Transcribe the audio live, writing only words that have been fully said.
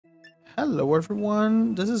Hello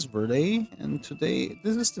everyone, this is Verde, and today,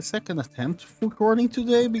 this is the second attempt of recording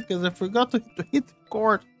today because I forgot to hit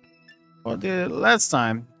record for the last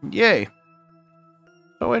time. Yay!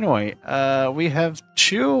 So anyway, we have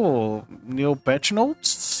two new patch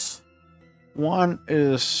notes. One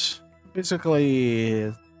is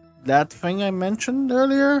basically that thing I mentioned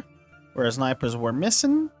earlier, where snipers were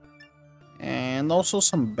missing, and also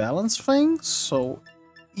some balance things, so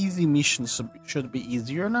easy missions should be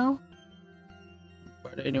easier now.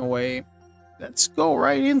 But anyway, let's go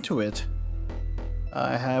right into it.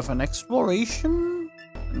 I have an exploration,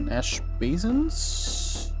 an ash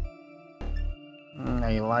basins.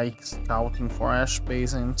 I like scouting for ash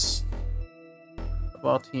basins.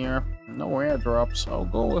 About here, no airdrops. I'll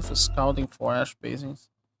go with a scouting for ash basins.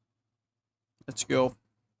 Let's go.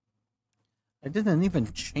 I didn't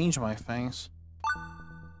even change my things.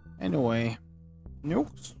 Anyway,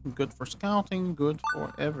 nukes, good for scouting, good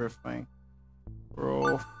for everything.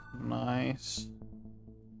 Growth, nice.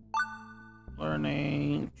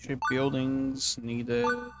 Learning, shipbuildings needed.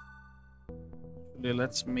 Actually,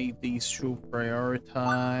 let's make these two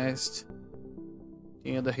prioritized.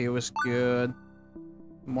 Yeah, the hill is good.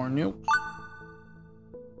 More nukes.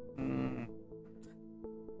 I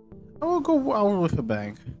will go out with a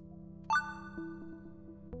bang.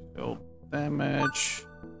 Build damage.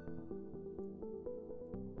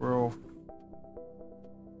 Growth.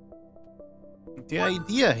 The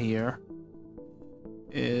idea here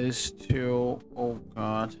is to, oh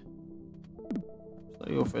god,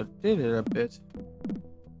 play with it, did it a bit.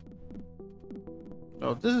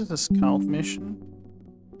 So this is a scout mission,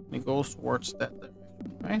 and it goes towards that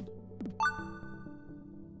direction, right?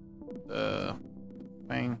 The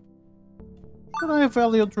thing. Should I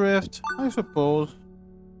value drift? I suppose.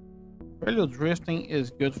 Value drifting is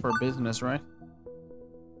good for business, right?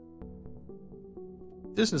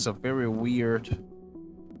 This is a very weird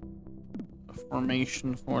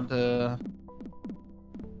formation for the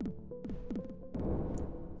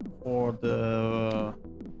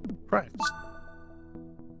cracks.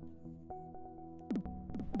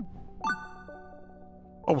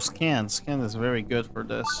 Oh, scan is very good for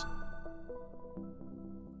this.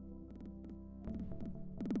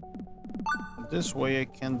 This way I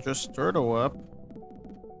can just turtle up.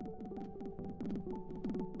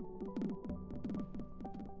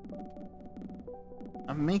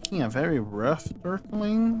 I'm making a very rough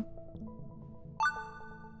turtling.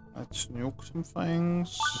 Let's nuke some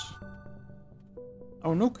things.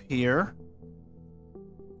 I'll nuke here.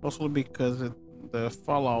 Also because the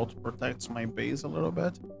fallout protects my base a little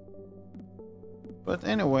bit. But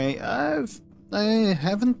anyway, I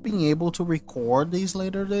haven't been able to record these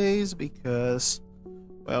later days because,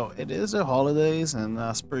 well, it is the holidays, and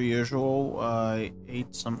as per usual, I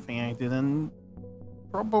ate something I didn't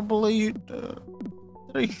probably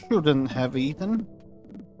I shouldn't have eaten,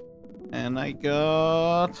 and I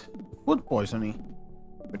got food poisoning,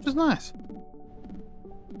 which is nice.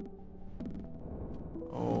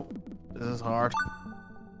 Oh, this is hard.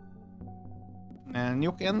 And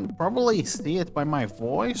you can probably see it by my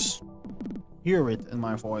voice, hear it in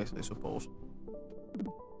my voice, I suppose.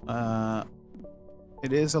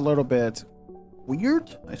 It is a little bit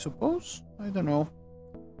weird, I suppose. I don't know.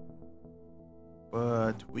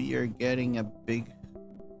 But we are getting a big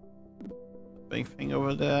thing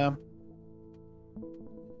over there.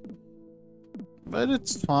 But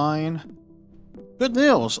it's fine. Good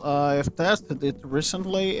news, I've tested it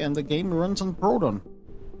recently and the game runs on Proton,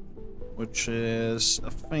 which is a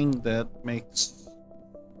thing that makes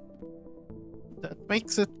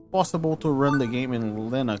it possible to run the game in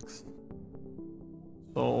Linux.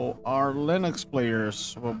 So our Linux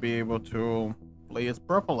players will be able to play it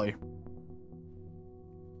properly,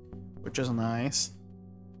 which is nice.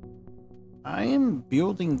 I am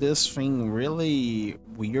building this thing really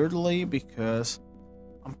weirdly because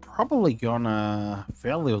I'm probably gonna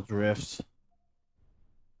value drift.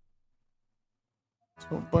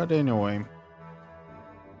 So, but anyway,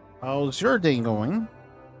 how's your day going?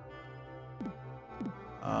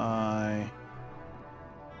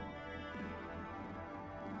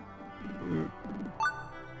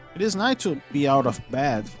 It is nice to be out of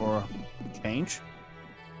bed for a change.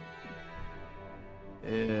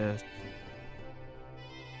 It's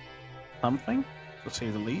something, to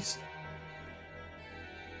say the least.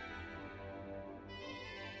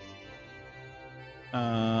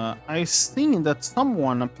 I seen that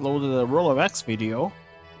someone uploaded a Role of Hex video.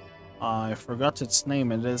 I forgot its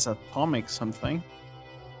name. It is Atomic something.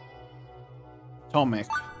 Atomic.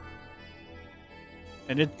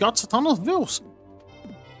 And it got a ton of views,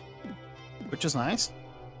 which is nice.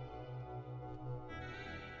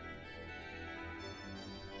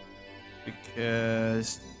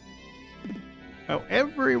 because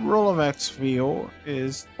every Role of Hex view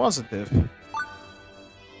is positive.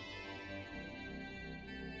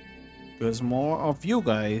 Because more of you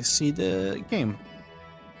guys see the game.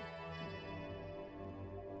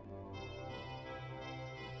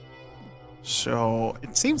 So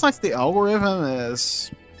it seems like the algorithm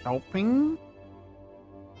is helping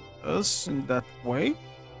us in that way.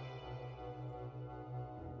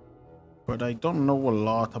 But I don't know a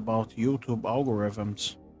lot about YouTube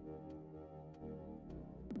algorithms.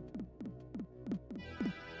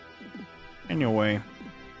 Anyway.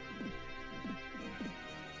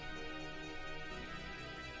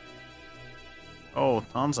 Oh,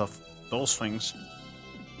 tons of those things.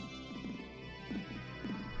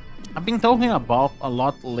 I've been talking about a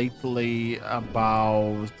lot lately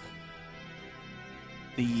about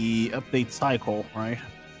the update cycle, right?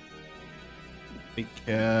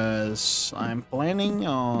 Because I'm planning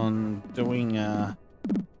on doing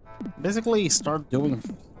basically start doing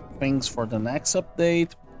things for the next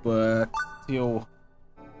update, but still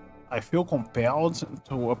I feel compelled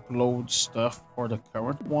to upload stuff for the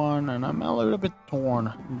current one, and I'm a little bit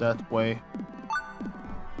torn that way.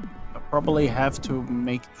 I probably have to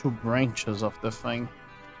make 2 branches of the thing,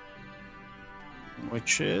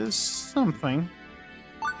 which is something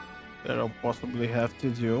that I'll possibly have to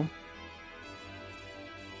do.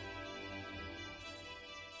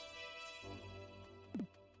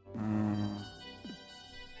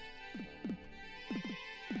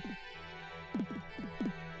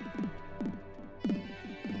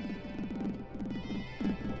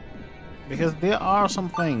 Because there are some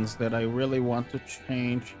things that I really want to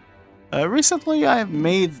change. Recently I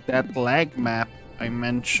made that lag map I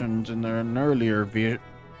mentioned in an earlier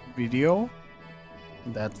video.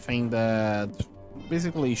 That thing that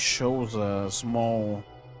basically shows a small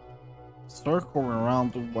circle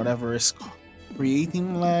around whatever is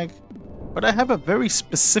creating lag. But I have a very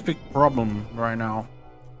specific problem right now,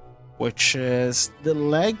 which is the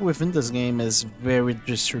lag within this game is very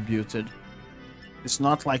distributed. It's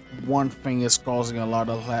not like one thing is causing a lot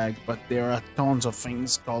of lag, but there are tons of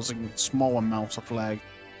things causing small amounts of lag.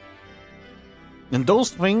 And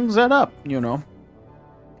those things add up, you know.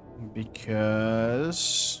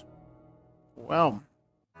 Because, well,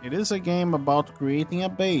 it is a game about creating a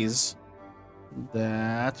base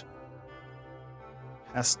that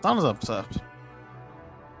has tons of stuff.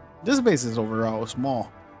 This base is overall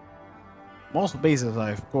small. Most bases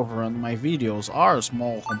I've covered on my videos are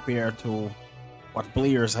small compared to what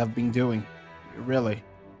players have been doing, really.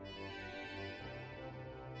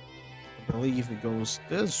 I believe it goes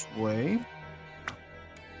this way.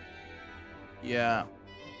 Yeah.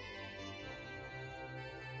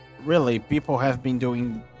 Really, people have been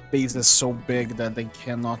doing bases so big that they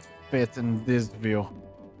cannot fit in this view,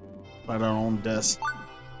 let alone this.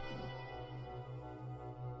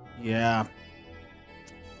 Yeah.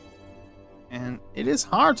 And it is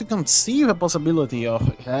hard to conceive a possibility of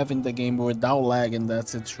having the game without lag in that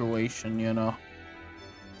situation, you know.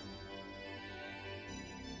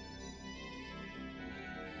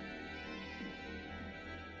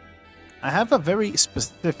 I have a very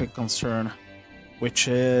specific concern, which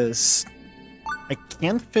is I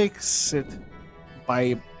can't fix it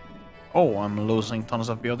by... Oh, I'm losing tons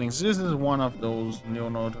of buildings. This is one of those new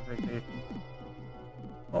notifications.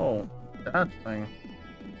 Oh, that thing.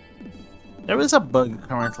 There is a bug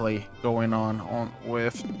currently going on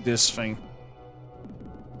with this thing.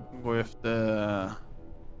 With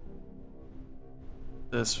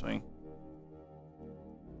this thing.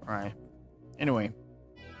 Right. Anyway.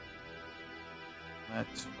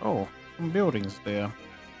 Oh, some buildings there.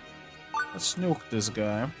 Let's nuke this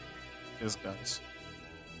guy. These guys.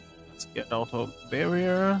 Let's get out of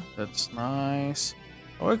barrier. That's nice.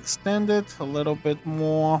 I'll extend it a little bit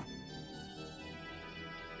more.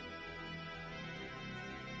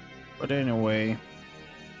 But anyway,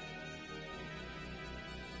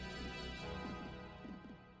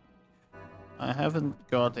 I haven't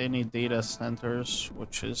got any data centers,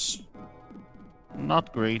 which is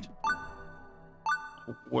not great.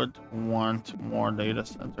 Would want more data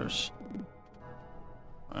centers.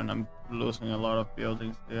 And I'm losing a lot of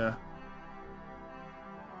buildings there.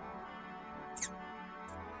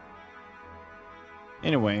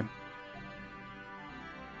 Anyway.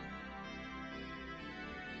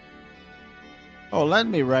 Oh, let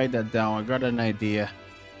me write that down. I got an idea.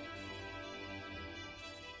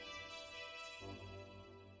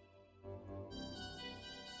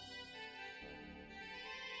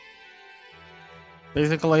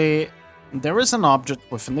 Basically, there is an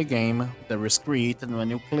object within the game that is created when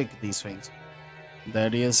you click these things.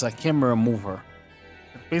 That is a camera mover.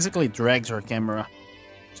 basically drags your camera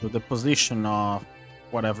to the position of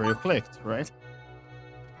whatever you clicked, right?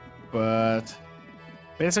 But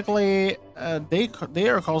basically, they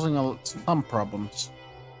are causing some problems.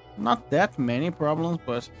 Not that many problems,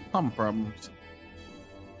 but some problems.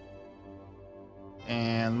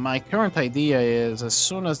 And my current idea is, as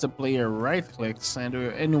soon as the player right-clicks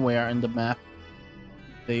anywhere in the map,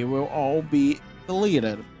 they will all be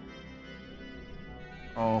deleted.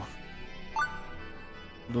 Oh,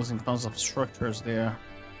 losing tons of structures there.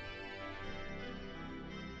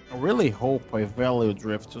 I really hope I value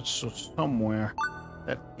drift to somewhere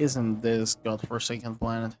that isn't this godforsaken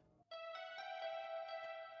planet.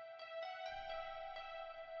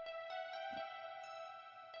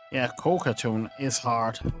 Yeah, Coca-Tune is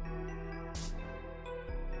hard.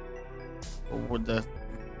 Who would that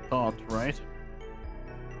thought, right?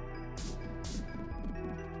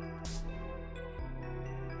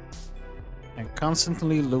 And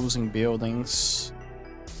constantly losing buildings.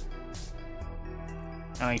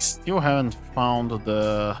 And I still haven't found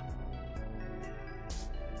the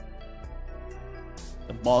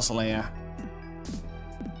boss layer.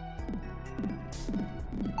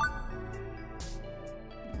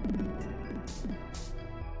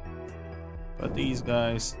 But these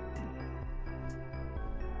guys...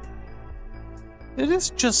 It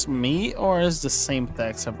is just me, or is the same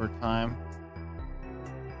text every time?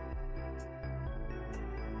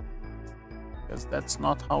 Because that's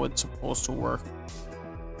not how it's supposed to work.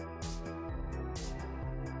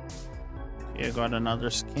 Okay, I got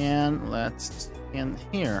another scan. Let's scan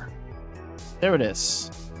here. There it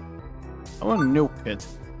is. I want to nuke it.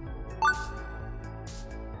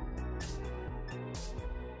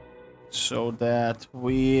 So that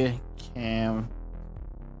we can...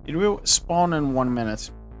 It will spawn in 1 minute.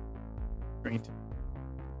 Great.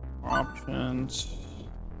 Options.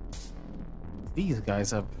 These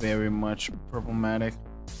guys are very much problematic.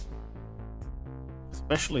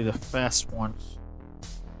 Especially the fast ones.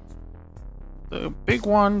 The big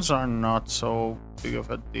ones are not so big of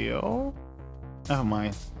a deal. Never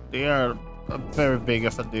mind. They are a very big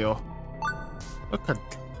of a deal. Look at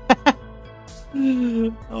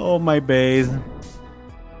oh, my base.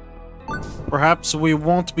 Perhaps we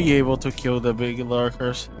won't be able to kill the big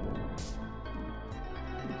lurkers.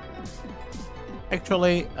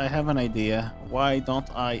 Actually, I have an idea. Why don't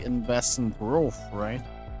I invest in growth, right?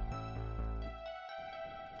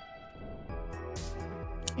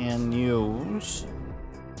 Can use...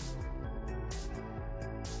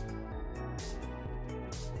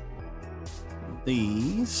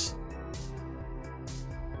 these...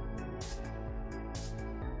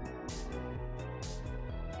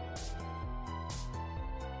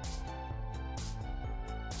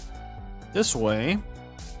 This way,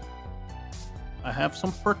 I have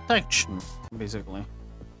some protection, basically.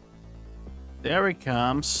 There he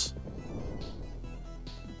comes.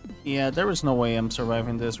 Yeah, there is no way I'm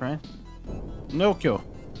surviving this, right? No kill.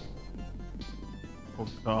 Oh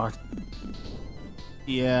god.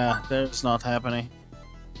 Yeah, that's not happening.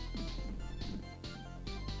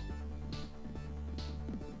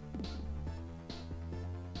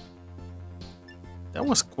 That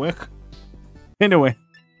was quick. Anyway.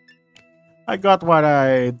 I got what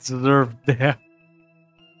I deserved there.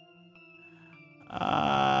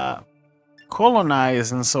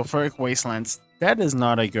 Colonize in sulfuric wastelands. That is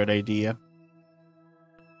not a good idea.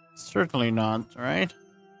 Certainly not, right?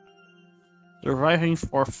 Surviving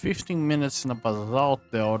for 15 minutes in a basalt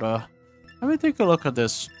delta. Let me take a look at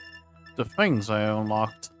this. The things I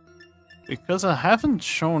unlocked. Because I haven't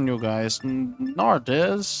shown you guys nor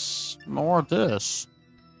this, nor this.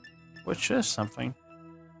 Which is something.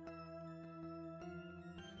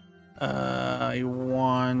 I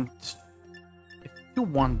want... You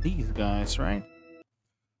want these guys, right?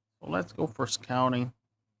 So let's go for scouting.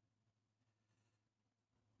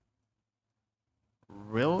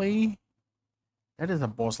 Really? That is a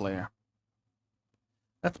boss layer.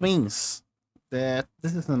 That means that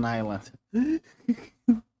this is an island.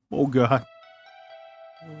 Oh god.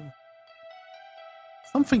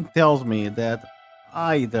 Something tells me that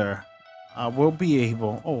either I will be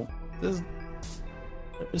able... Oh, there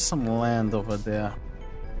is some land over there.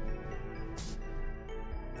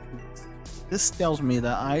 This tells me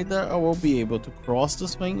that either I will be able to cross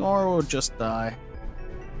this thing or I will just die.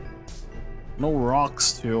 No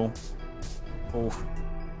rocks too. Oh.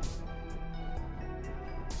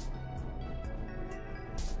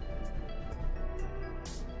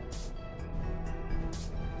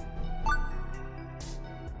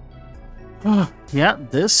 Yeah,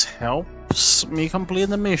 this helps me complete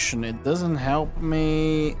the mission. It doesn't help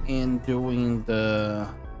me in doing the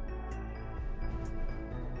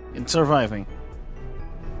in surviving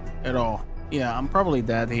at all. Yeah, I'm probably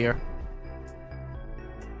dead here.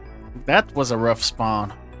 That was a rough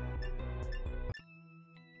spawn.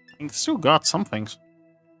 I still got some things.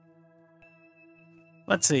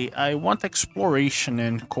 Let's see, I want exploration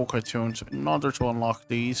in Cocotunes in order to unlock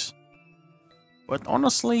these. But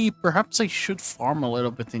honestly, perhaps I should farm a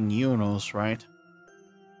little bit in Unos, right?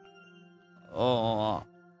 Oh,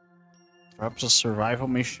 perhaps a survival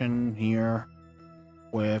mission here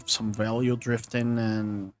with some value drifting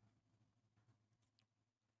and...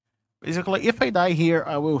 Basically, if I die here,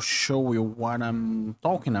 I will show you what I'm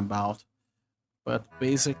talking about. But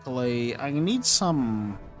basically, I need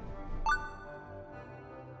some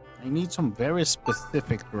very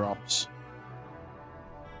specific drops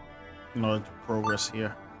in order to progress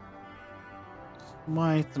here.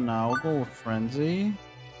 Might now go with Frenzy.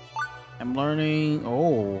 I'm learning...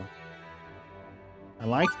 Oh, I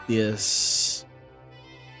like this.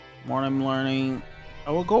 More I'm learning... I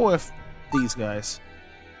will go with these guys.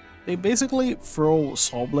 They basically throw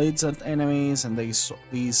Soul Blades at enemies, and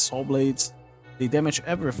these Soul Blades, they damage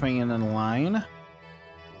everything in a line.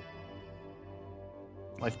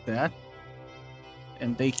 Like that.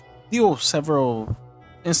 And they deal several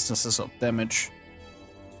instances of damage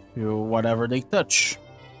to whatever they touch.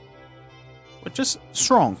 Which is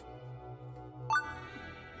strong.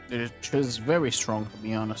 Which is very strong, to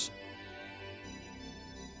be honest.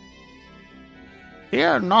 They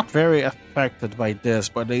are not very affected by this,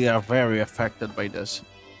 but they are very affected by this.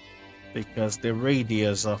 Because the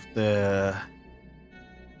radius of the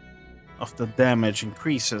damage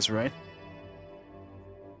increases, right?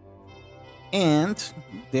 And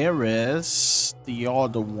there is the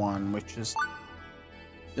other one, which is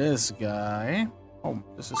this guy. Oh,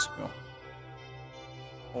 this is cool.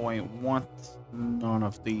 Oh, I want none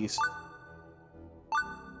of these.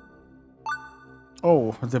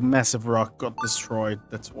 Oh, the massive rock got destroyed.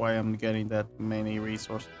 That's why I'm getting that many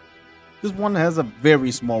resources. This one has a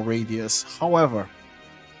very small radius. However,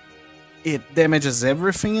 it damages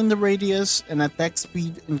everything in the radius, and attack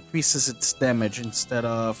speed increases its damage instead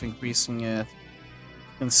of increasing it.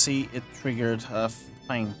 You can see it triggered a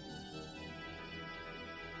thing.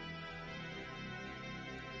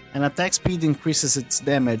 And attack speed increases its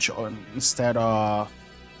damage instead of...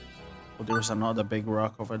 Oh, there's another big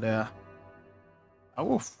rock over there. I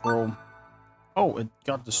will throw... Oh, it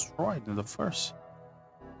got destroyed in the first.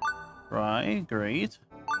 Right, great.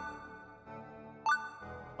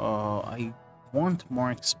 I want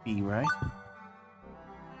more XP, right?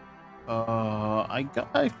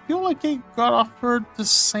 I feel like I got offered the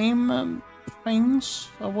same things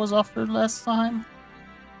I was offered last time.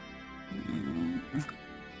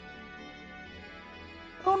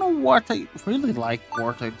 I don't know what I really like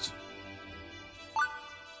Vortex.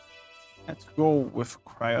 Let's go with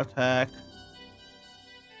Cryo Attack.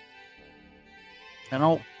 And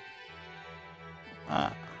I'll...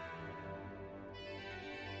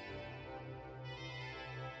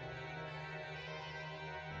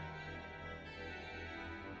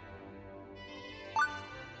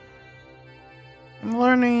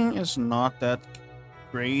 Learning is not that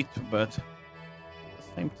great, but at the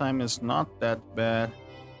same time it's not that bad.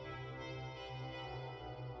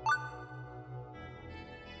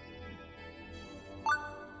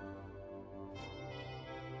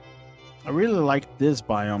 I really like this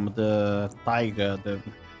biome, the taiga.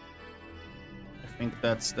 I think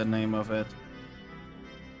that's the name of it.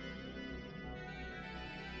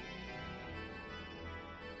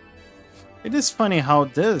 It is funny how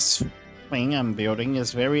this thing I'm building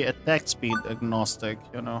is very attack speed agnostic,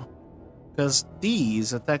 you know, because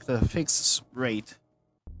these attack at a fixed rate.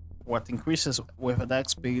 What increases with attack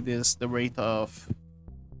speed is the rate of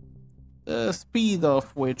the speed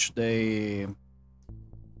of which they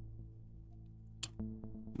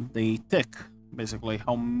tick, basically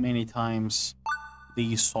how many times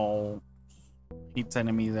these soul hits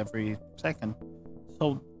enemies every second.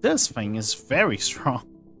 So this thing is very strong.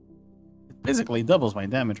 It basically doubles my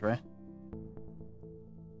damage, right?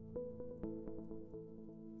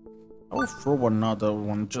 I'll throw another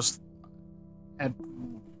one, just I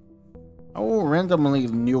will randomly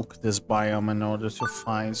nuke this biome in order to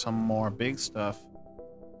find some more big stuff.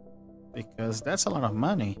 Because that's a lot of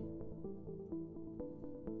money.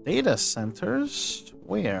 Data centers?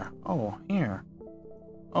 Where? Oh, here.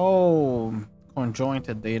 Oh,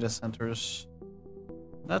 conjointed data centers.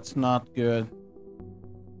 That's not good.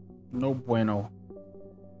 No bueno.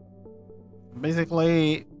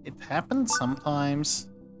 Basically, it happens sometimes.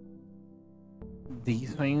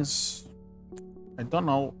 These things, I don't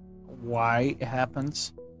know why it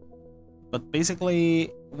happens, but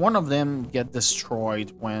basically one of them get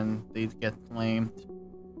destroyed when they get claimed,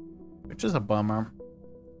 which is a bummer.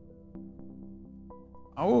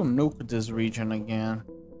 I will nuke this region again.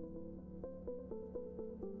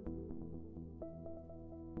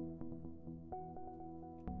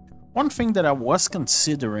 One thing that I was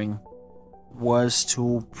considering was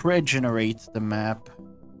to pre-generate the map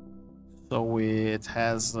so it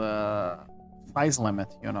has a size limit,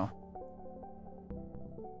 you know.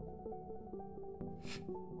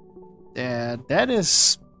 That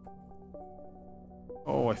is...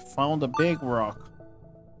 Oh, I found a big rock.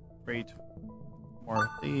 Great. More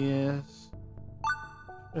of these.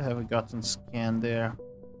 Should have gotten scanned there.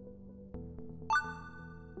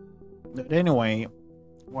 But anyway,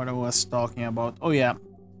 what I was talking about. Oh yeah.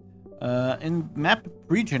 In map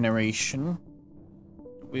regeneration,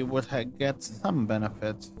 we would get some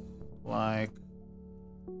benefits, like,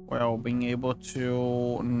 well, being able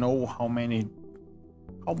to know how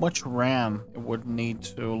much RAM it would need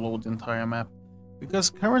to load the entire map. Because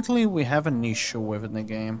currently we have an issue within the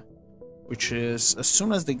game, which is as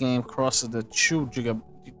soon as the game crosses the 2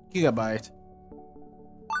 gigabyte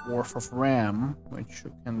worth of RAM, which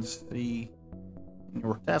you can see in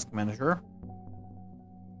your task manager,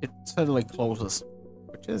 it suddenly closes,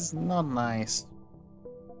 which is not nice.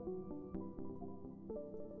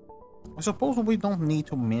 I suppose we don't need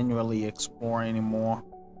to manually explore anymore.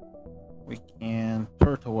 We can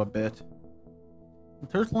turtle a bit. And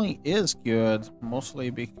turtling is good, mostly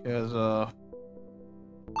because of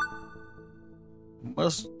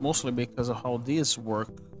how these work.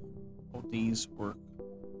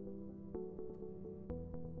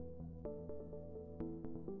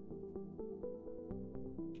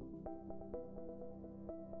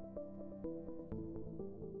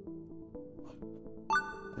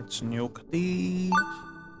 Let's nuke these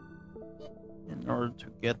in order to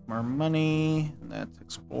get more money. Let's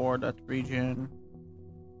explore that region.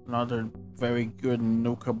 Another very good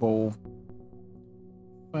nukeable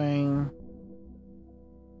thing.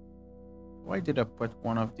 Why did I put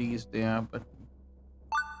one of these there? But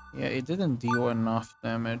yeah, it didn't deal enough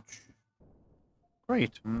damage.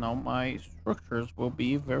 Great, now my structures will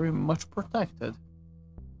be very much protected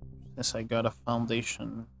since I got a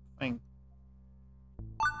foundation thing.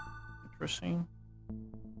 Interesting.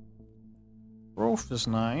 Growth is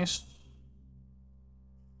nice.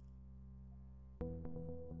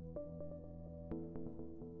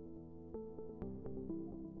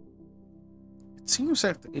 It seems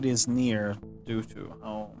that it is near due to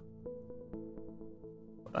how,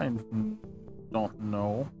 but I don't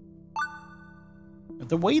know.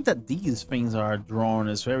 The way that these things are drawn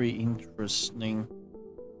is very interesting.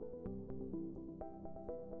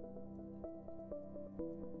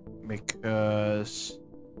 Because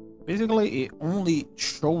basically it only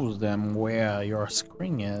shows them where your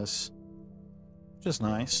screen is, which is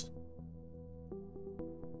nice.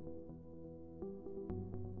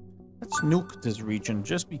 Let's nuke this region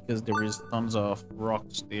just because there is tons of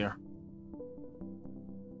rocks there.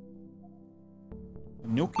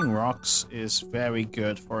 Nuking rocks is very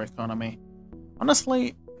good for economy.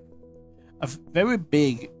 Honestly, a very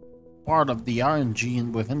big part of the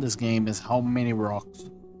RNG within this game is how many rocks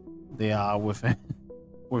they are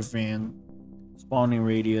within spawning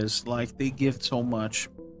radius. Like, they give so much.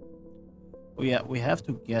 Oh yeah, we have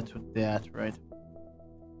to get to that, right?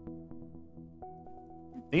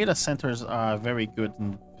 Data centers are very good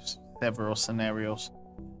in several scenarios.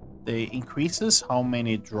 They increases how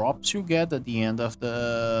many drops you get at the end of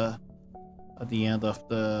the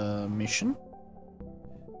mission.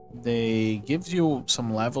 They gives you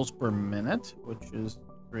some levels per minute, which is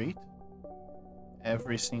great.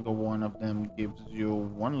 Every single one of them gives you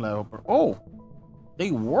 1 level per... Oh!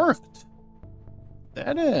 They worked!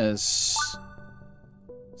 That is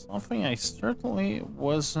something I certainly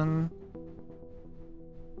wasn't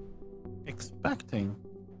expecting.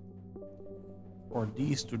 For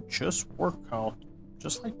these to just work out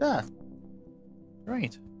just like that.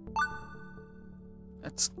 Great.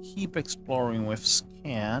 Let's keep exploring with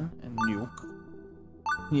scan and nuke.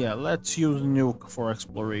 Yeah, let's use nuke for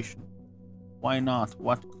exploration. Why not?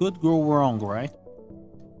 What could go wrong, right?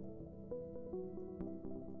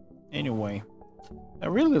 Anyway, I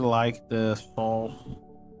really like the souls.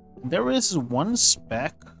 There is one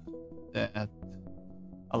spec that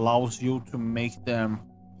allows you to make them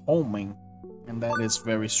homing, and that is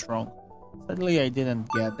very strong. Sadly, I didn't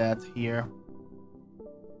get that here,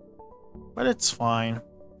 but it's fine.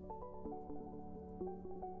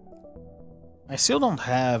 I still don't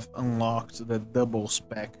have unlocked the double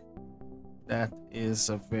spec. That is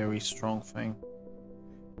a very strong thing.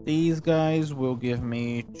 These guys will give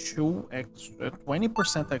me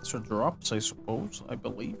 20% extra drops, I suppose, I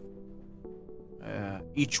believe.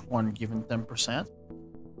 Each one given 10%.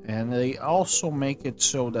 And they also make it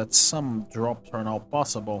so that some drops are now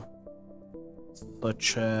possible,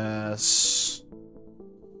 such as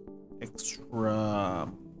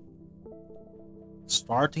extra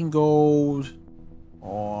starting gold,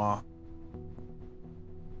 or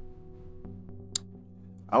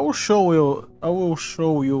I will show you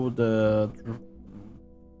the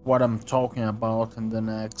what I'm talking about in the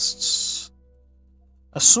next,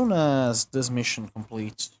 as soon as this mission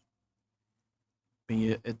completes.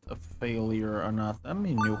 Be it a failure or not. Let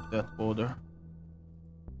me nuke that boulder.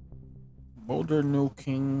 Boulder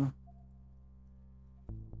nuking.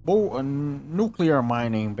 Nuclear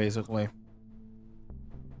mining, basically.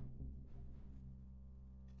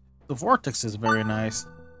 The vortex is very nice.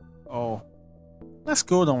 Oh. Let's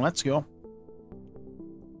go then, let's go.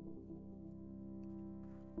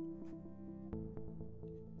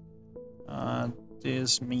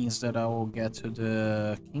 This means that I will get to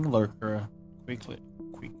the King Lurker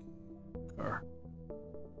quicker.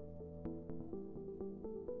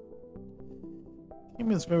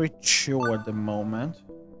 Game is very chill at the moment.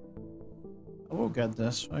 I will get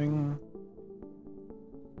this thing.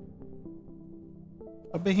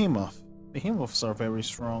 A behemoth. Behemoths are very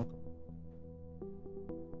strong,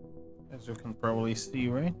 as you can probably see,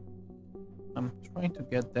 right? I'm trying to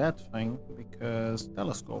get that thing because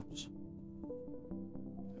telescopes.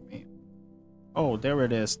 Oh, there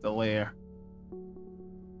it is, the lair.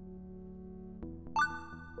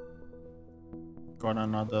 Got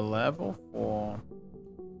another level for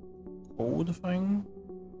gold thing.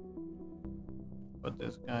 Put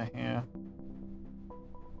this guy here.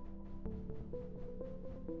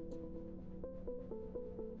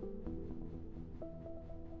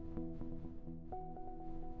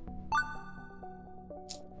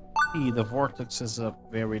 The vortex is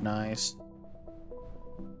very nice.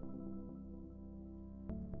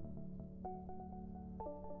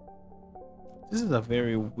 This is a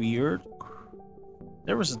very weird.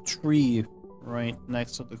 There was a tree right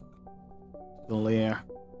next to the lair.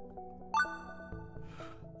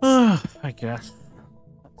 I guess.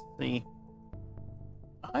 Let's see.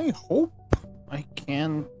 I hope I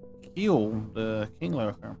can kill the King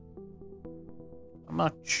Lurker. I'm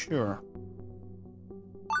not sure.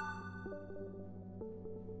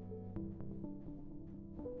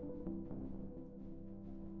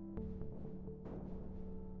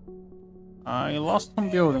 I lost some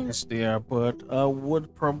buildings there, but I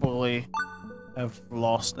would probably have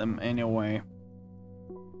lost them anyway.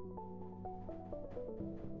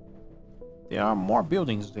 There are more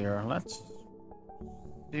buildings there. Let's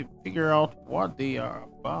figure out what they are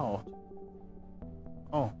about.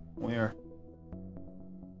 Oh, weird.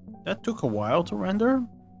 That took a while to render,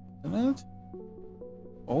 didn't it?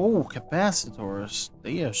 Oh, capacitors.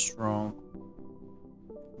 They are strong.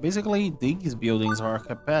 Basically, these buildings are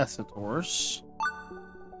capacitors,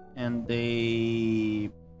 and they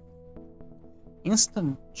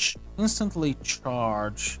instantly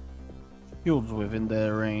charge shields within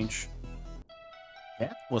their range.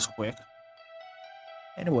 That was quick.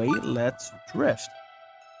 Anyway, let's drift.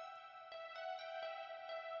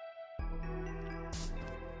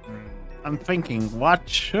 I'm thinking, what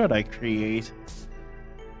should I create?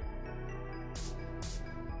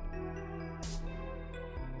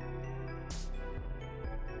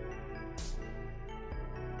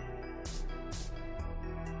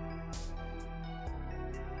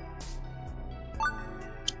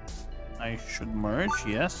 I should merge,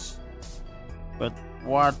 yes. But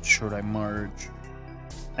what should I merge?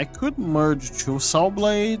 I could merge two saw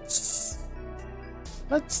blades.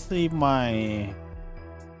 Let's see my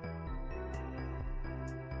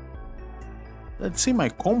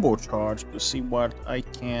combo charge to see what I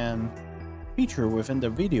can feature within the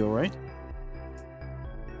video, right?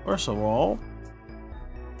 First of all,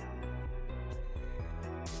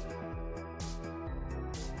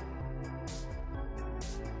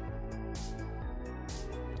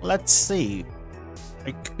 let's see.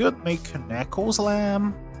 I could make an Echo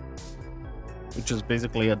Slam, which is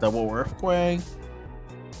basically a double earthquake.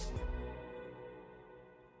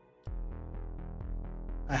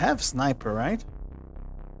 I have Sniper, right?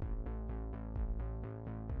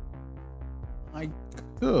 I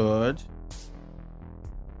could.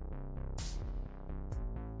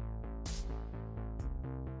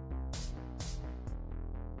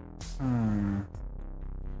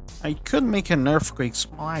 I could make an Earthquake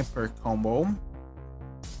Sniper combo.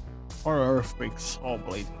 Or Earthquake Saw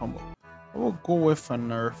Blade combo. I will go with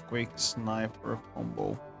an Earthquake Sniper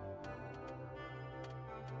combo.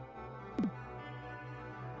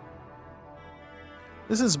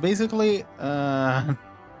 This is basically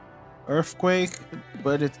earthquake,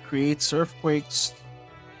 but it creates earthquakes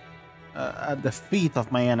at the feet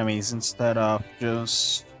of my enemies instead of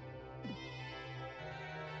just...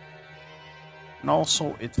 And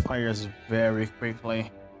also it fires very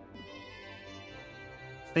quickly.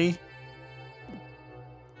 See?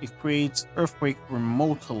 It creates earthquake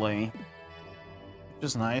remotely, which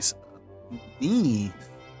is nice. These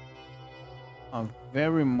are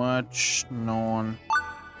very much known.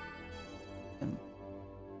 And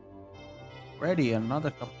ready,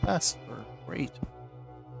 another capacitor. Great.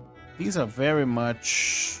 These are very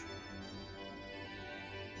much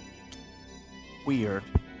weird.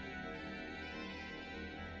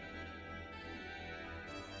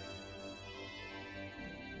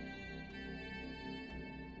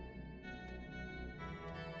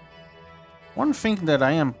 One thing that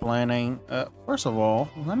I am planning, first of all,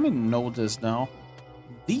 let me note this down.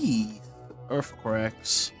 These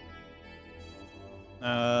earthquakes,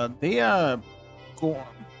 they are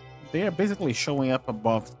basically showing up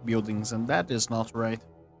above buildings, and that is not right.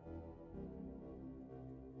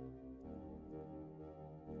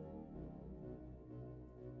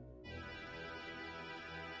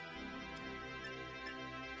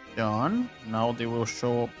 Done. Now they will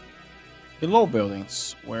show up below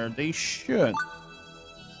buildings, where they should.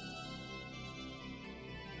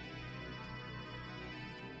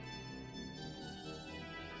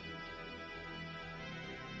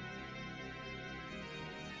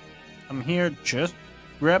 I'm here, just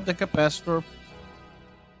grab the capacitor.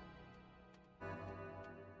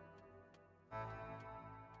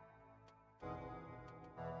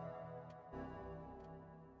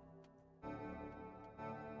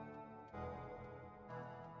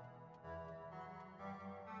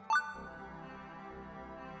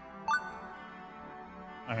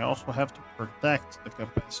 I also have to protect the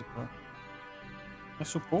capacitor. I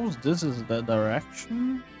suppose this is the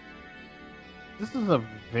direction? This is a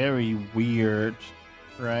very weird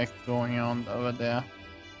track going on over there.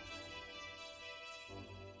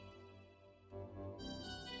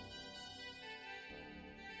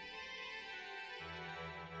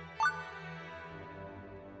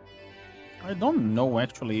 I don't know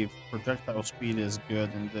actually if projectile speed is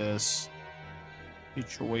good in this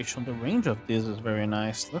situation. The range of this is very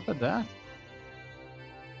nice. Look at that.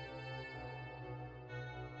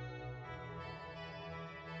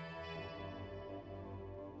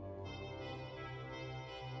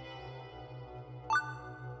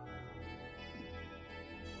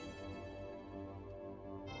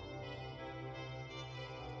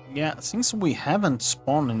 Yeah, since we haven't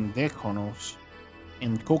spawned in Deconos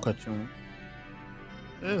in Cockatoon,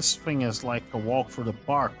 this thing is like a walk through the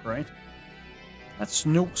park, right? Let's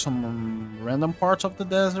nuke some random parts of the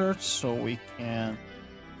desert so we can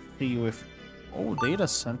see if... Oh, data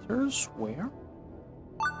centers? Where?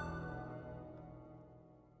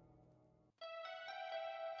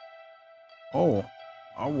 Oh,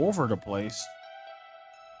 all over the place.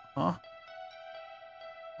 Huh?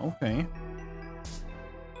 Okay.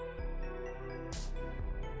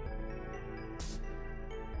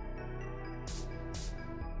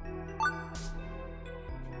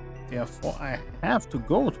 Therefore, I have to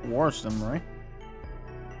go towards them, right?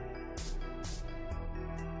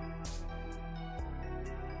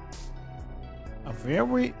 A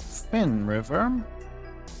very thin river.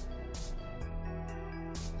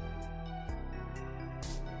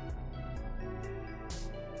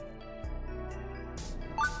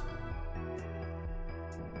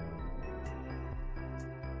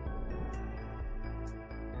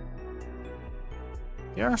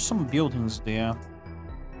 There are some buildings there.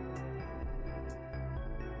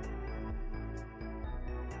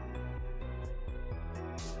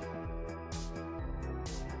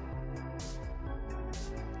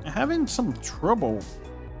 Having some trouble.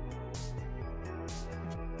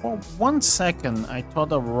 For 1 second, I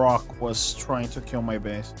thought a rock was trying to kill my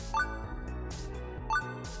base.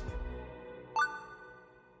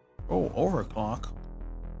 Oh, overclock.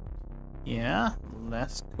 Yeah,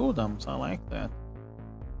 less cooldowns. I like that.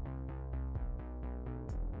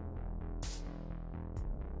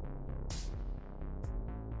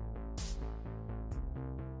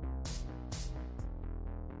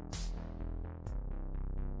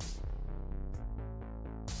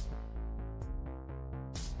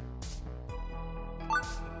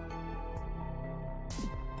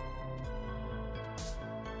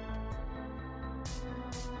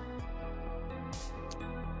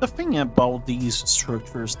 The thing about these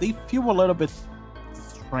structures, they feel a little bit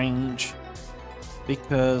strange,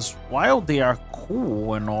 because while they are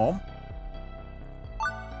cool and all,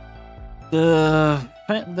 the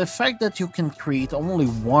the fact that you can create only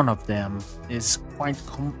one of them is quite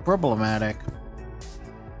problematic.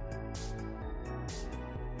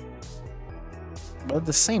 But at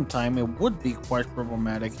the same time, it would be quite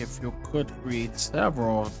problematic if you could create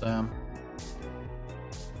several of them.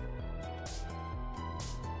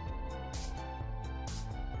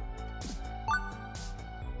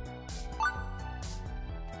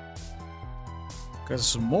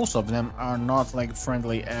 Because most of them are not like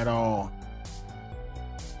friendly at all.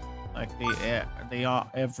 Like they are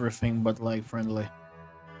everything but like friendly.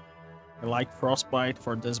 I like Frostbite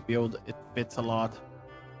for this build, it fits a lot.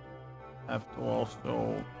 Have to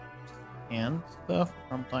also scan stuff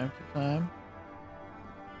from time to time.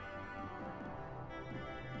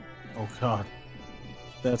 Oh god,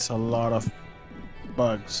 that's a lot of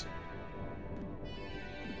bugs.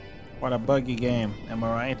 What a buggy game, am I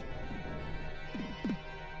right?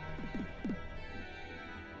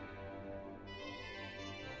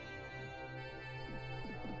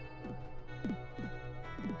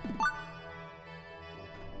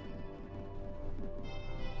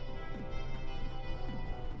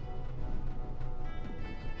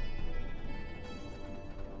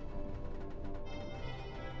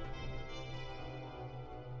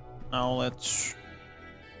 Now let's...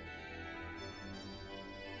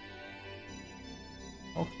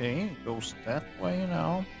 Okay, it goes that way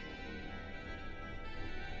now.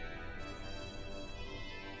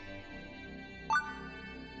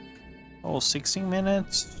 Oh, 16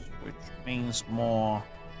 minutes, which means more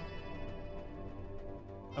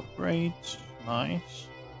upgrades. Nice.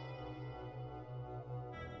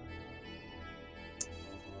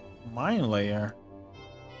 Mine layer.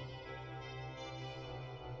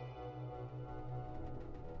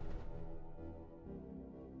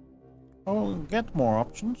 Oh, get more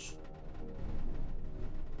options.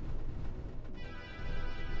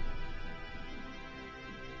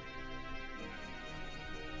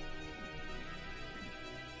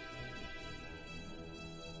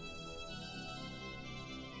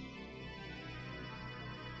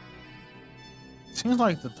 Seems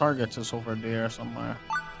like the target is over there somewhere.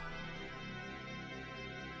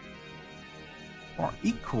 Or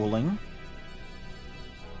e-cooling.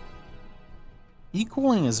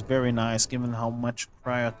 E-cooling is very nice given how much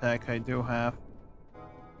cryo attack I do have.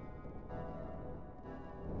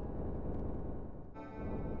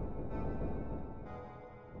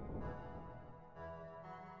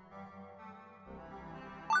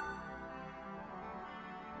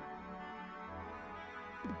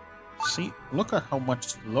 See, look at how much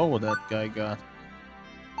slow that guy got.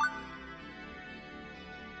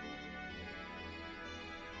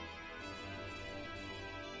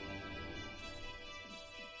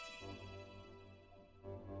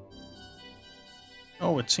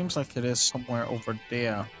 Oh, it seems like it is somewhere over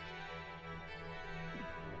there.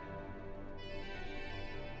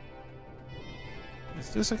 Is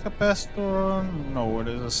this a capacitor? No, it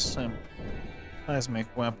is a seismic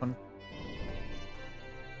weapon.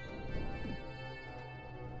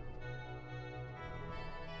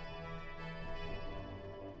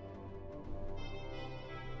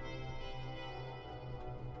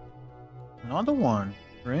 Another one.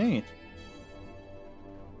 Great.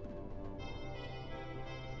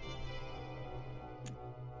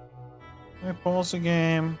 Let me pause the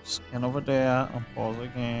game, scan over there, unpause the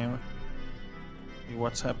game. See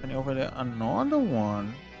what's happening over there. Another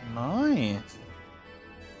one. Nice.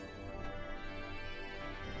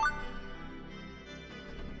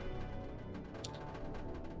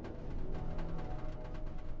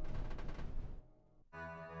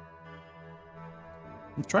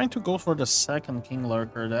 I'm trying to go for the second King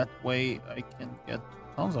Lurker, that way I can get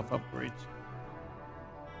tons of upgrades.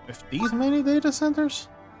 With these many data centers?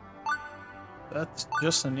 That's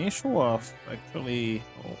just an issue of actually...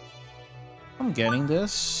 Oh, I'm getting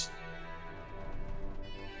this.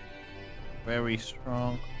 Very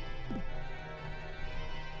strong.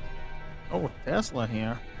 Oh, Tesla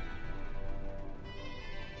here.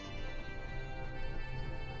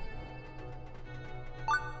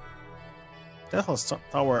 Tesla's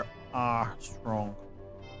tower are strong.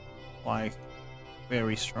 Like,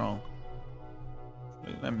 very strong.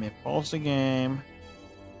 Let me pause the game.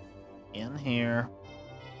 In here.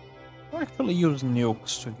 I'll actually use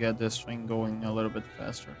nukes to get this thing going a little bit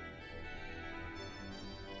faster.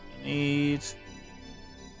 I need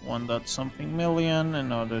 1.something million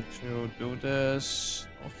in order to do this.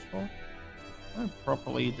 Also, I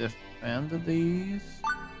properly defend these.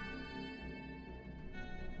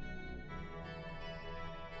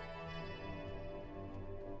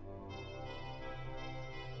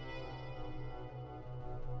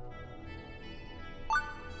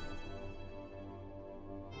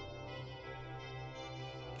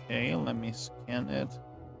 Okay, let me scan it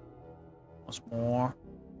once more.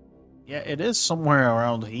 Yeah, it is somewhere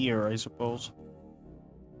around here, I suppose.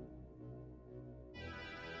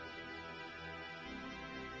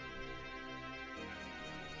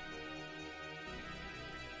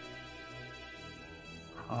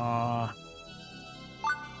 Oh,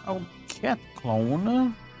 cat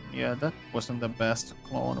clone. Yeah, that wasn't the best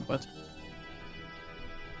clone, but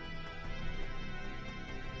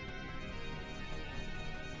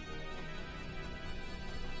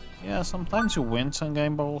yeah, sometimes you win some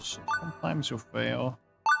game balls, sometimes you fail.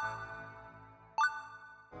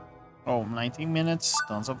 Oh, 19 minutes,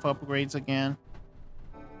 tons of upgrades again.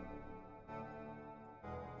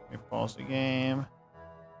 Let me pause the game.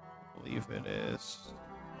 I believe it is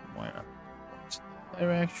somewhere towards that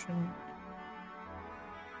direction.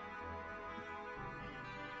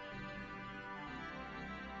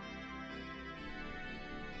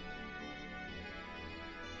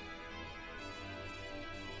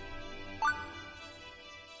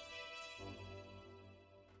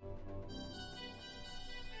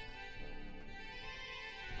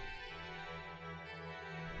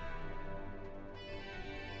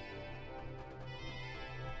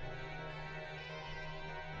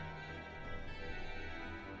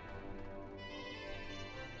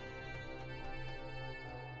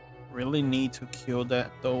 Really need to kill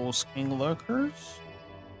those king lurkers.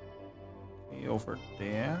 Okay, over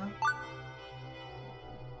there.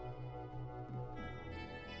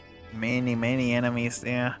 Many enemies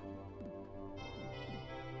there.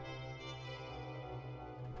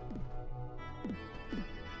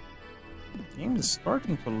 Game is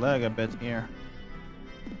starting to lag a bit here.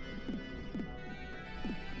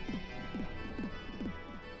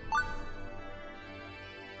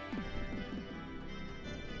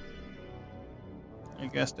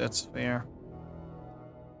 I guess that's fair.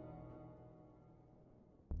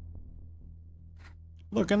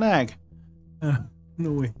 Look, an egg.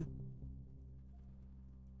 No way.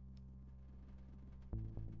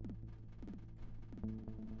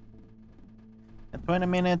 In 20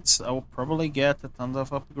 minutes, I'll probably get a ton of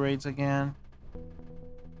upgrades again.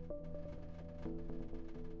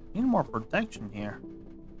 Need more protection here.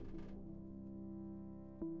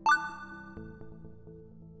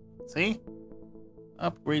 See?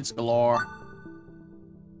 Upgrades galore.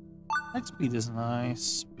 Next speed is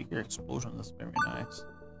nice. Bigger explosion is very nice.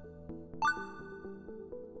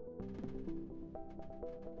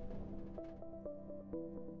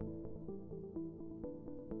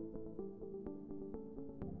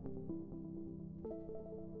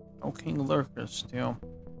 No king lurkers still.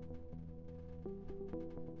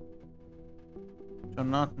 Do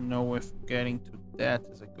not know if getting to that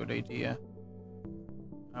is a good idea.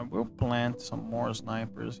 I will plant some more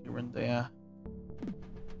snipers here and there.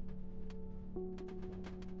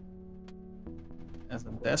 As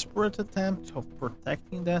a desperate attempt of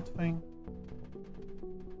protecting that thing.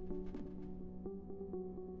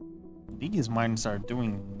 These mines are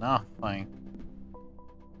doing nothing.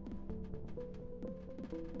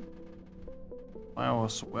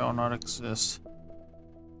 Miles will not exist.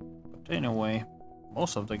 But anyway,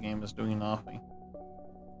 most of the game is doing nothing.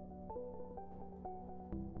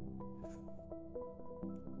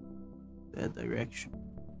 That direction.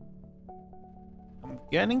 I'm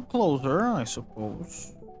getting closer, I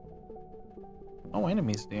suppose. No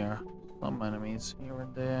enemies there. Some enemies here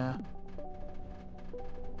and there.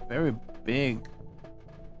 Very big.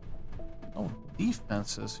 No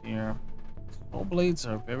defenses here. Snow blades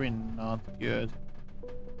are very not good.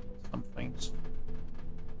 Some things.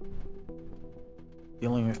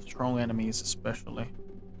 Dealing with strong enemies especially.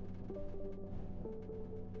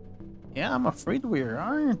 Yeah, I'm afraid we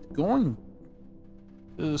aren't going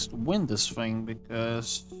to just win this thing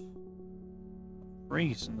because of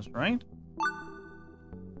reasons, right?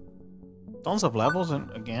 Tons of levels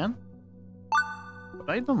and again. But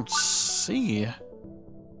I don't see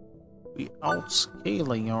we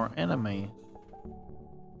outscaling our enemy.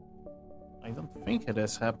 I don't think it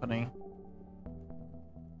is happening.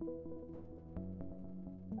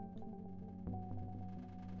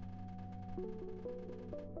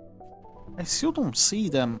 I still don't see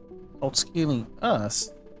them outscaling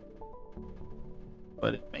us.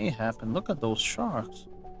 But it may happen. Look at those sharks.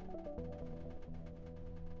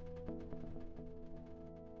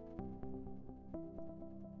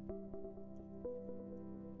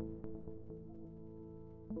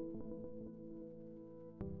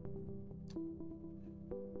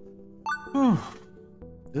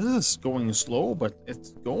 This is going slow, but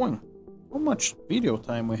it's going. How much video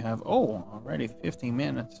time we have? Oh, already 15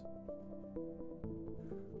 minutes.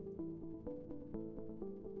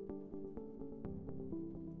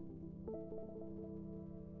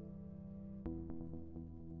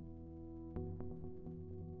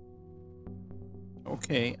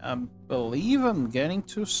 Okay, I believe I'm getting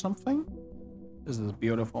to something. This is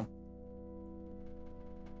beautiful.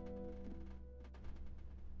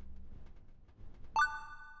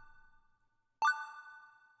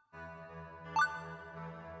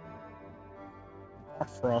 More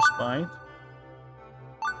frostbite.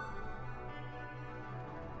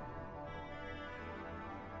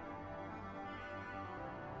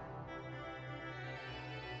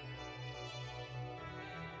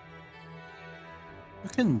 You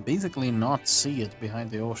can basically not see it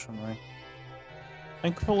behind the ocean, right?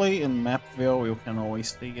 Thankfully, in map view, you can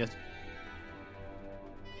always see it.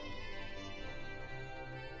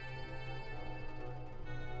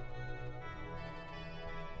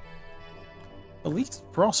 At least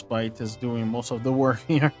Frostbite is doing most of the work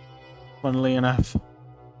here, funnily enough.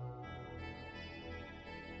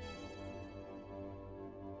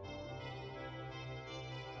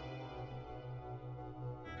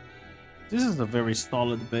 This is a very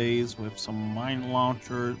solid base with some mine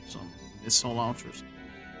launchers, some missile launchers.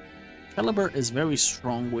 Caliber is very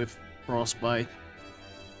strong with Frostbite.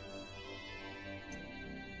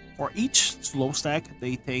 For each slow stack,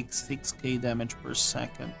 they take 6k damage per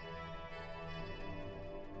second.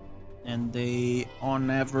 And they, on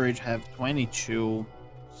average, have 22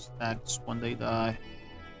 stacks when they die.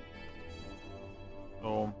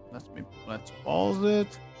 So, let's pause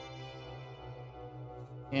it.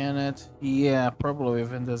 Scan it. Yeah, probably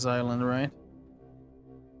within this island, right?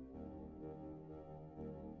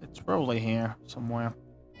 It's probably here, somewhere.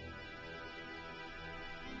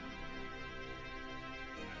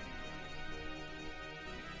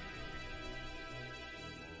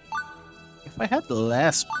 If I had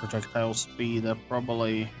less projectile speed, I'll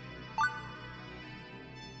probably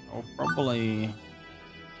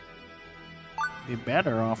be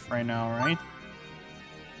better off right now, right?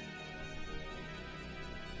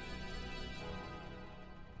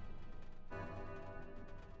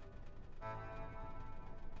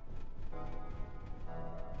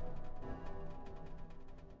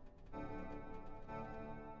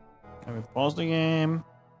 Can we pause the game?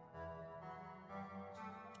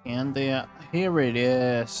 And here it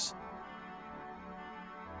is.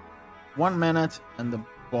 1 minute and the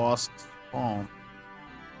boss spawned.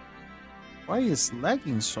 Why is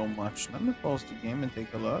lagging so much? Let me pause the game and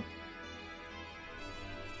take a look.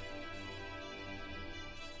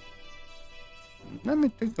 Let me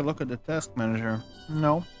take a look at the task manager.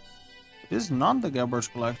 No, it is not the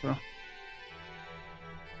garbage collector.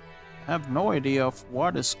 I have no idea of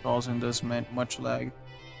what is causing this much lag.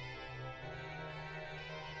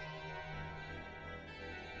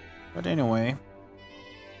 But anyway.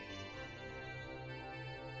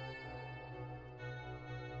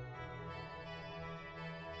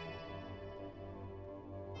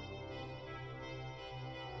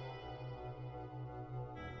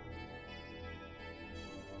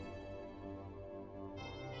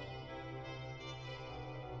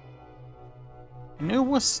 And it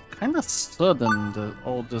was kind of sudden,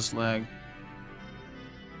 all this lag.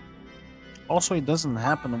 Also, it doesn't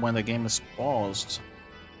happen when the game is paused.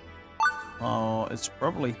 Oh, it's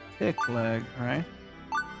probably tick lag, right?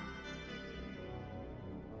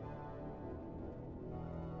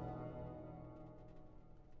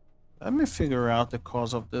 Let me figure out the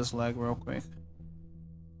cause of this lag real quick.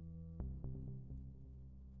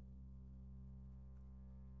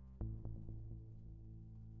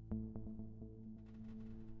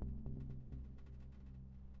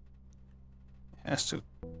 Has to.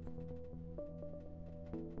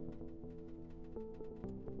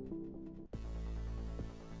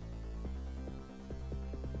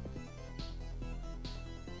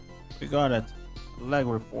 We got it. Lag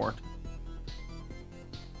report.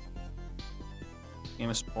 Game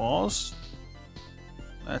is paused.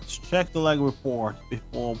 Let's check the lag report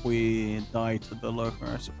before we die to the lurker,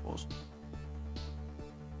 I suppose.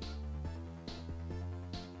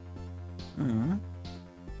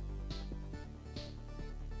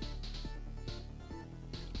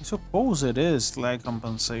 I suppose it is lag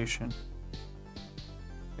compensation.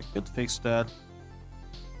 I could fix that.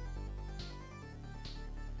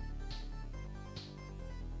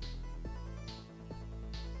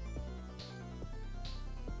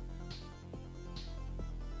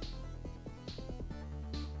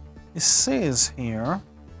 It says here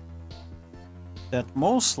that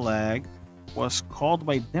most lag was caused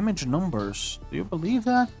by damage numbers. Do you believe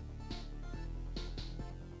that?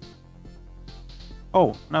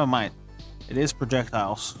 Oh, never mind. It is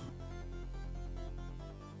projectiles.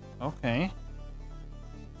 Okay.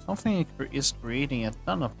 Something is creating a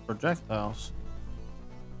ton of projectiles.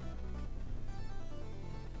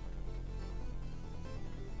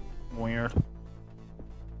 Weird.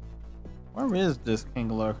 Where is this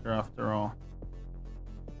King Lurker after all?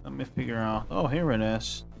 Let me figure out. Oh, here it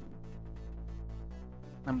is.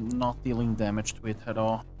 I'm not dealing damage to it at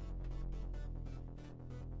all.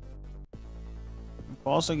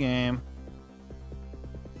 Pause the game.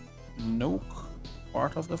 Nuke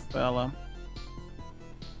part of the fella.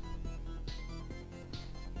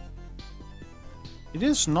 It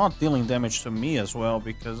is not dealing damage to me as well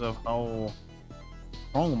because of how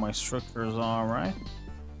strong my structures are, right?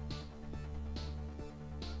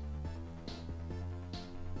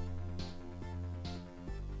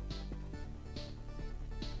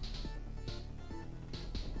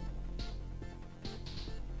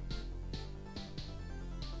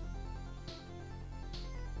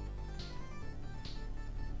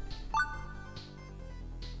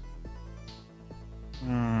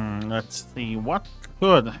 Let's see what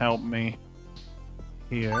could help me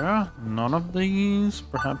here. None of these.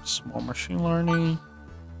 Perhaps more machine learning.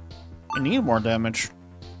 I need more damage.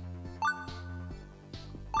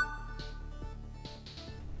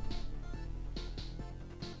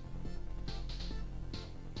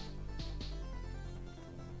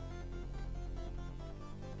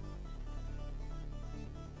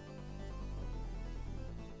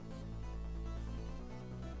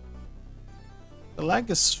 The lag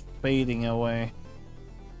is fading away.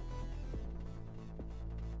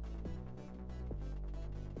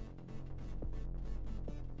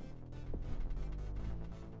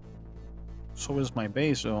 So is my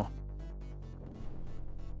base though.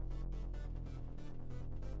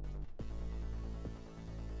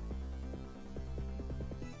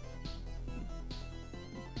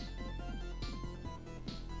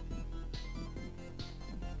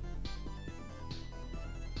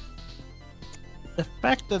 The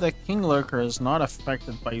fact that a King Lurker is not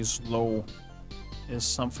affected by slow is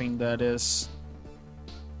something that is...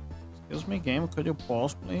 Excuse me, game, could you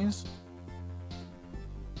pause please?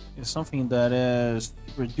 Is something that is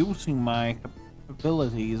reducing my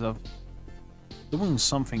capabilities of doing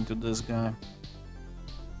something to this guy.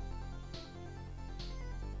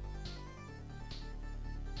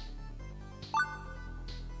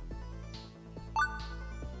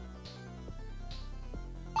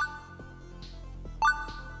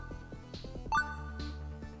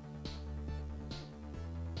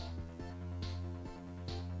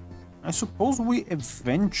 I suppose we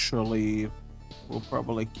eventually will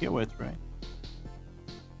probably kill it, right?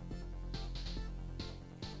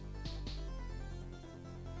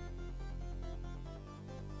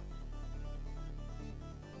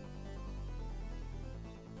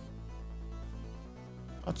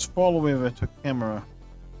 Let's follow it with a camera.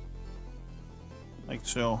 Like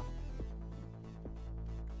so.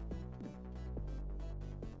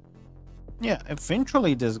 Yeah,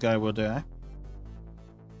 eventually this guy will die.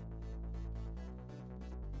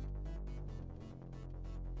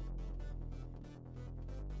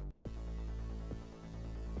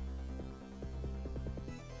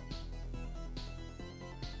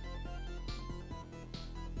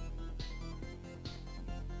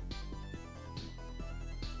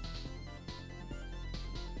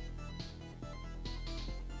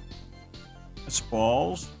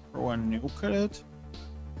 Balls, throw a nuke at it.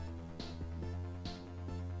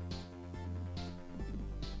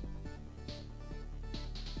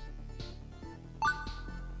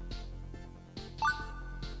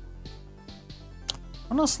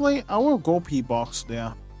 Honestly, I will go P-box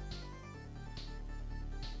there.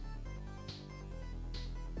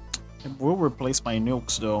 It will replace my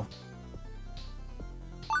nukes though.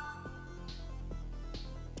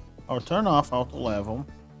 I'll turn off auto level.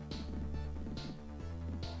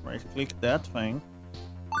 Right click that thing.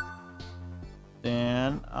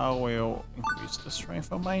 Then I will increase the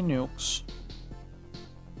strength of my nukes.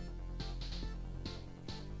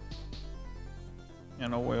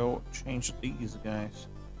 And I will change these guys.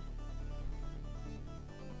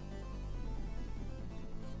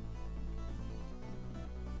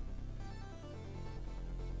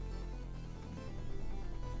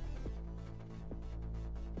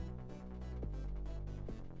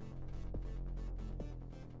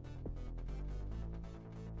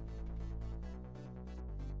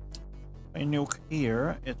 I nuke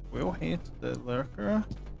here, it will hit the lurker,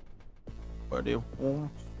 but it won't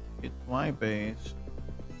hit my base.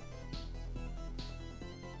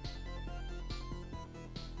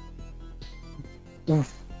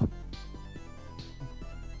 Oof.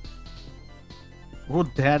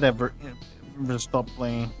 Would that ever stop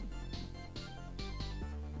playing?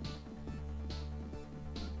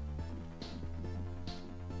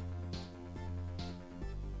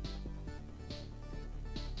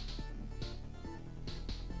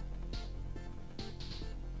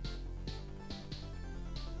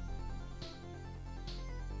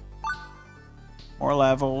 More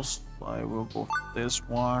levels. I will go for this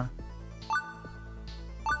one.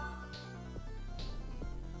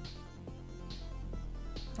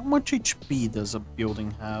 How much HP does a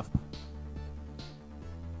building have?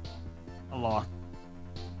 A lot.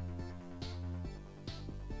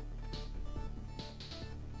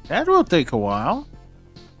 That will take a while.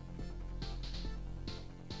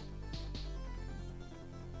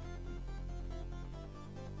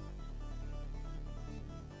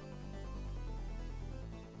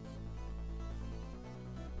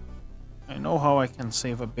 I know how I can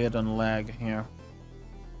save a bit on lag here.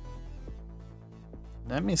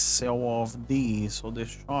 Let me sell off these so the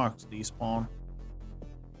sharks despawn.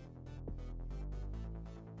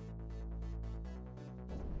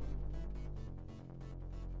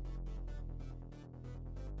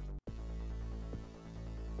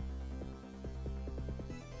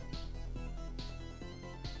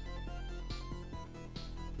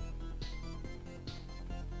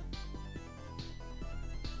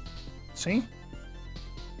 See?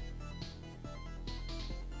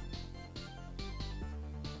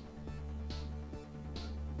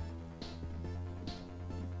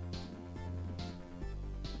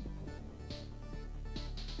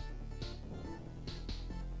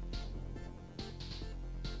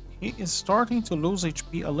 He is starting to lose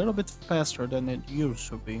HP a little bit faster than it used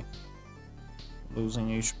to be. Losing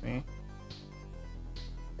HP.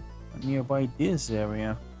 Nearby this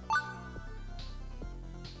area.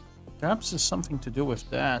 Perhaps there's something to do with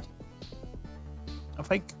that.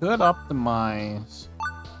 If I could optimize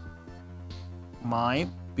my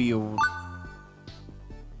build.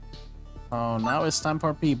 Oh, now it's time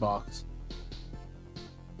for P-Box.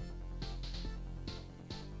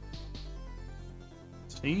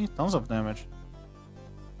 See? Tons of damage.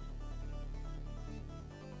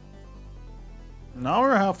 Now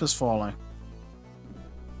our health is falling.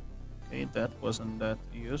 Okay, that wasn't that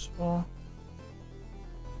useful.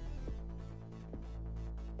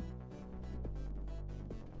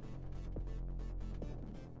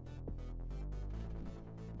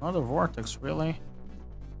 Another vortex, really?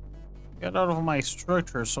 Get out of my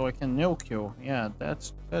structure so I can nuke you. Yeah,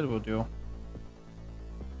 that will do.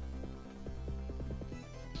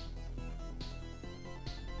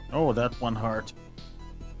 Oh, that one hurt.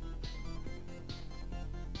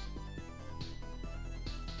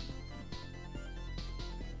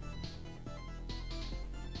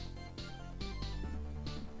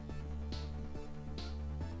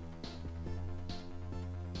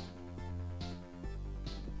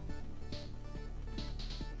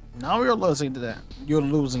 Now you're losing that. You're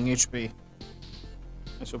losing HP,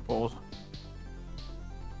 I suppose.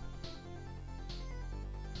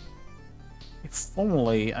 If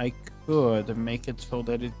only I could make it so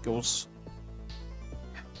that it goes.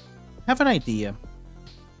 Have an idea.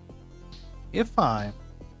 If I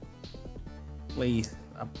place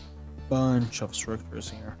a bunch of structures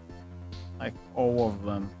here, like all of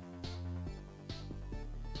them,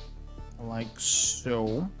 like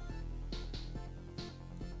so.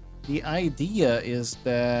 The idea is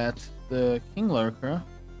that the King Lurker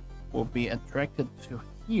will be attracted to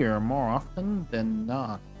here more often than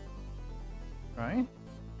not. Right?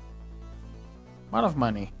 A lot of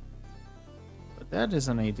money. But that is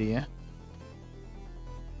an idea.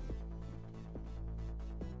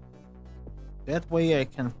 That way I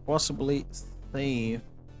can possibly save.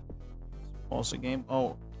 Pause the game.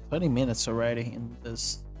 Oh, 30 minutes already in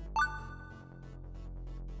this.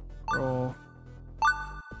 Roll.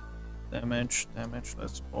 Damage.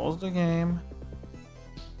 Let's pause the game.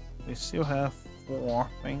 We still have 4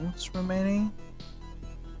 things remaining.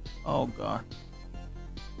 Oh god.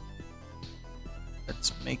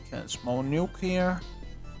 Let's make a small nuke here.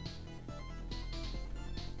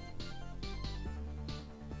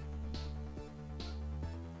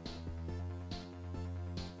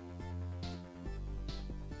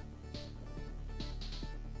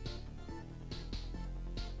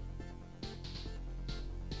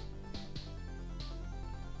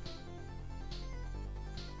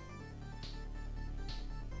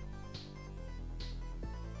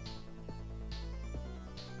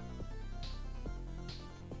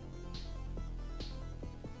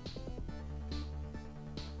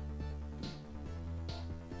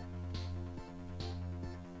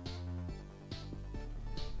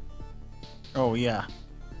 Oh yeah.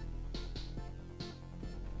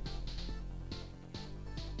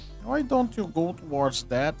 Why don't you go towards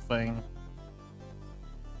that thing?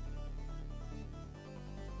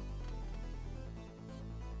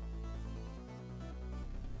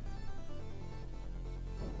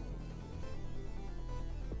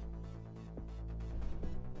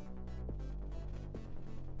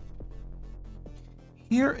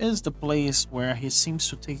 here is the place where he seems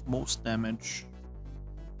to take most damage.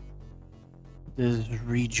 This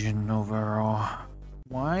region overall.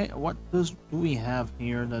 Why? What do we have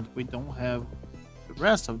here that we don't have the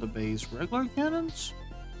rest of the base? Regular cannons?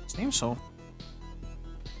 Seems so.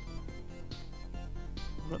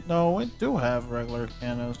 But no, we do have regular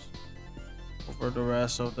cannons over the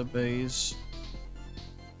rest of the base.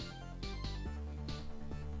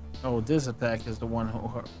 Oh, this attack is the one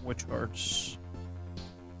which hurts.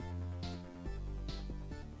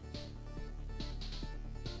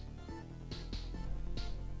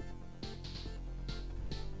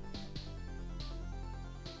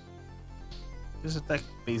 This attack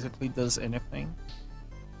basically does anything.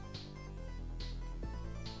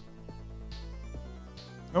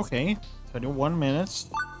 Okay, 31 minutes.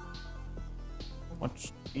 How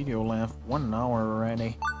much video left? 1 hour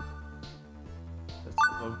already. That's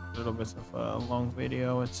a little bit of a long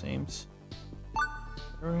video, it seems.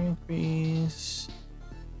 Increase.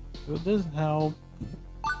 Will this help?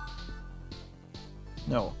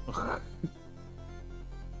 No.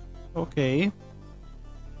 Okay.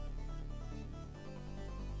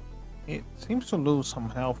 It seems to lose some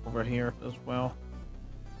health over here as well.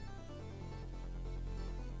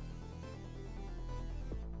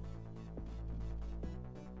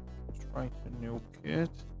 Try to nuke it.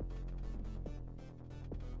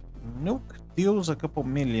 Nuke deals a couple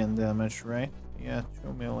million damage, right? Yeah,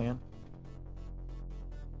 2 million.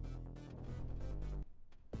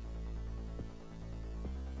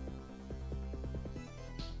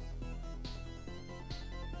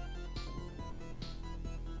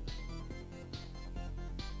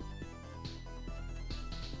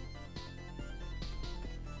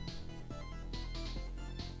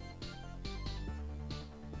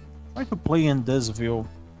 Try to play in this view.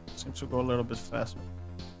 Seems to go a little bit faster.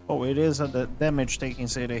 Oh, it is at the damage taking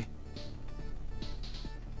city.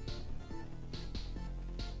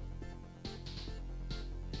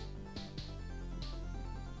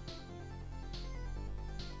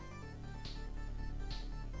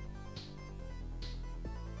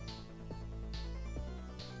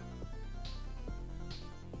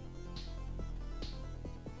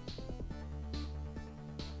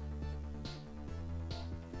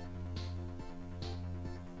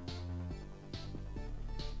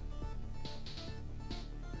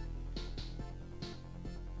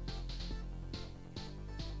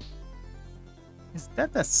 Is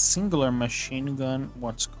that a singular machine gun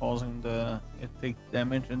what's causing it take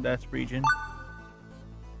damage in that region?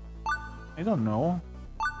 I don't know.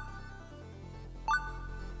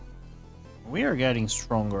 We are getting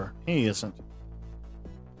stronger. He isn't.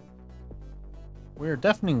 We're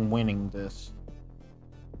definitely winning this.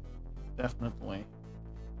 Definitely.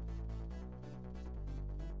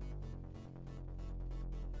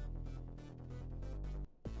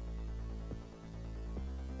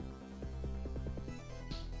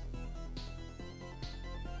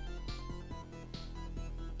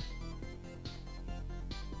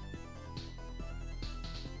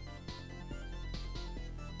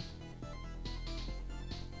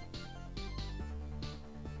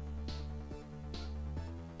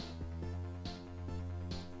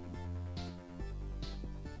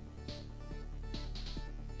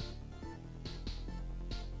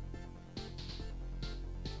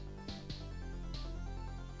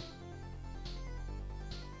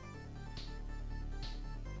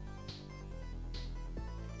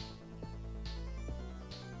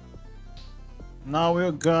 Now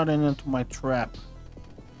we're gotten into my trap.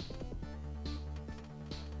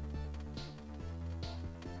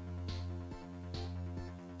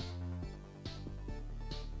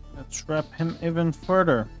 Let's trap him even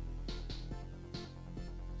further.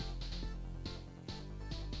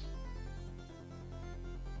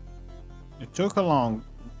 It took a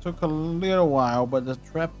little while, but the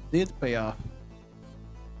trap did pay off.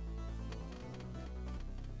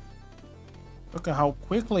 Look at how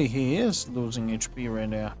quickly he is losing HP right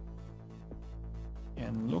there.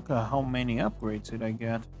 And look at how many upgrades did I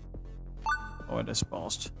get. Oh, it is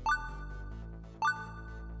paused.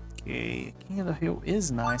 Okay, King of the Hill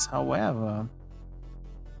is nice, however.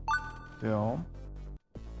 Still.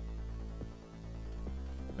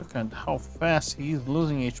 Look at how fast he's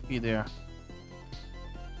losing HP there.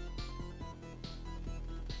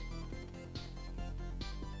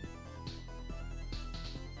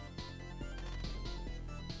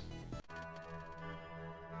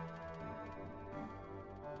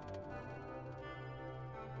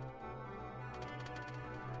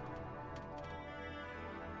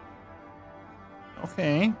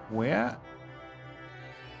 Okay, where?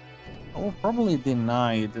 I will probably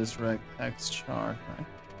deny this Reg Hex charge, right?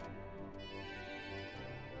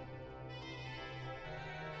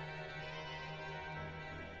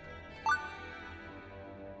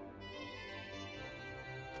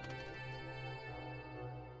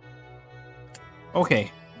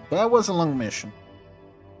 Okay, that was a long mission.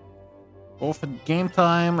 Both at game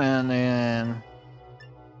time and in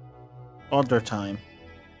other time.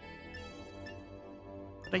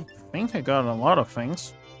 But I think I got a lot of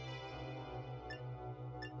things.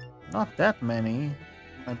 Not that many.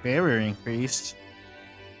 My barrier increased.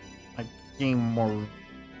 I gained more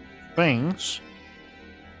things.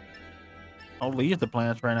 I'll leave the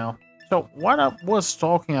planet right now. So, what I was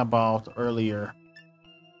talking about earlier,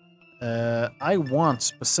 I want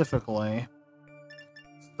specifically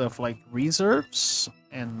stuff like reserves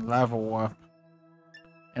and level up.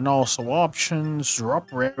 And also options, drop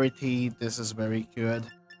rarity, this is very good.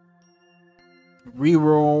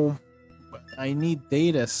 Reroll. I need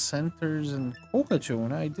data centers and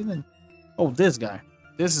Coca-Tune. I didn't. Oh, this guy.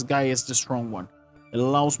 This guy is the strong one. It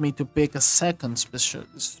allows me to pick a second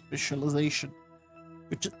specialization,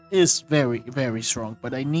 which is very, very strong.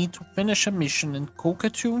 But I need to finish a mission in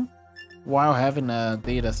Coca-Tune while having a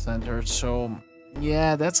data center. So,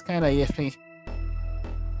 yeah, that's kind of iffy.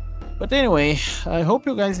 But anyway, I hope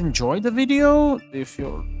you guys enjoyed the video. If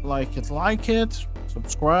you like it,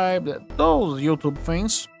 subscribe, those YouTube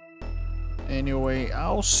things. Anyway,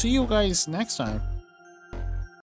 I'll see you guys next time.